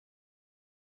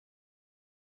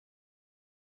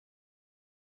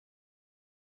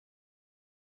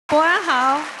伯安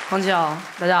好，黄姐好，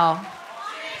大家好。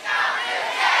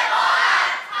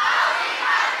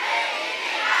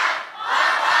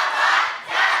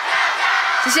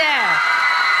谢谢。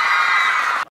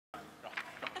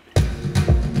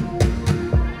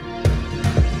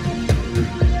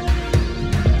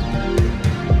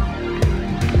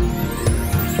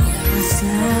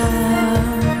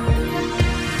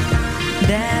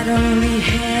That only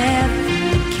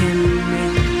heaven can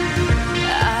make.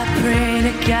 I pray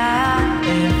to God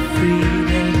every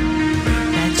day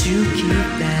that you keep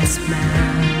that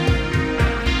smile.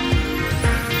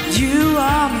 You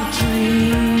are my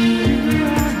dream.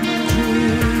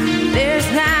 There's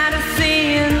not a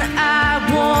thing I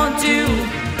won't do.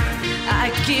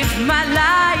 I give my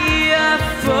life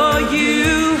for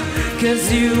you, 'cause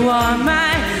you are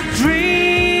my dream.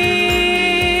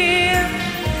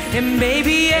 And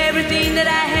baby, everything that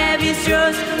I have is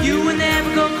yours. You will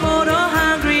never go cold or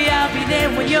hungry. I'll be there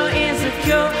when you're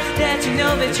insecure. That you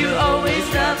know that you always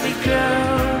love me,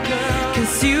 girl.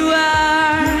 'Cause you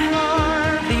are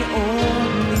the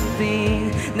only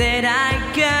thing that I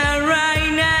got right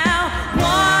now.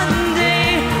 One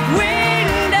day when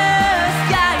the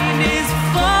sky is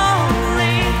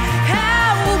falling,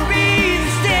 I will be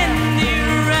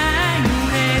standing right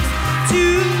next to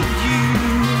you.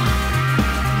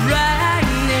 Right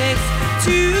next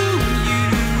to you.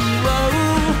 Oh,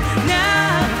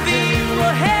 nothing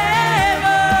will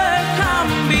ever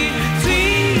come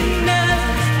between us.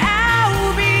 I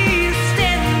will be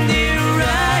standing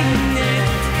right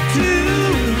next to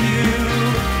you.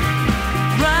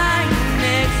 Right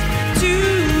next to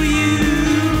you.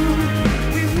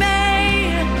 We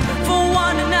made for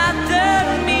one another,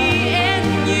 me and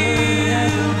you.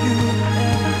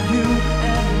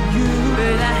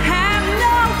 But I have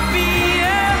no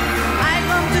fear. I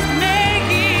won't just make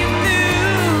it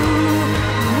through.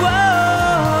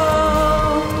 Whoa.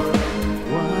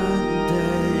 One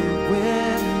day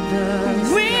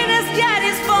when the sky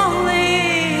is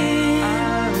falling,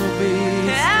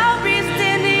 I'll be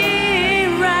standing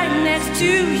right next to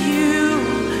you.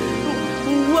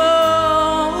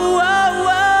 Whoa, whoa,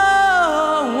 whoa.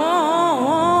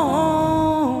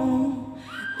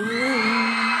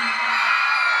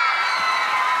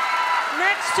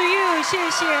 Next to you， 谢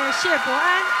谢谢伯安。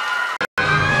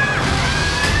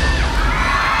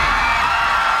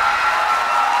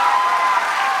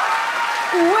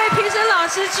5位评审老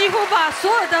师几乎把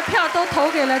所有的票都投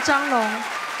给了张龙。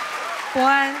伯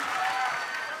安，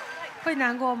会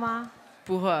难过吗？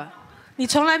不会，你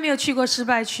从来没有去过失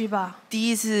败区吧？第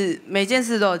一次，每件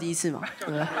事都有第一次嘛，对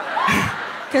不对？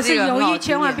可是这个很有一好的经验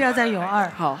千万不要再有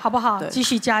二，好好不好？对继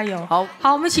续加油。好，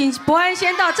好，我们请伯安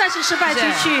先到暂时失败区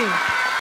谢谢去。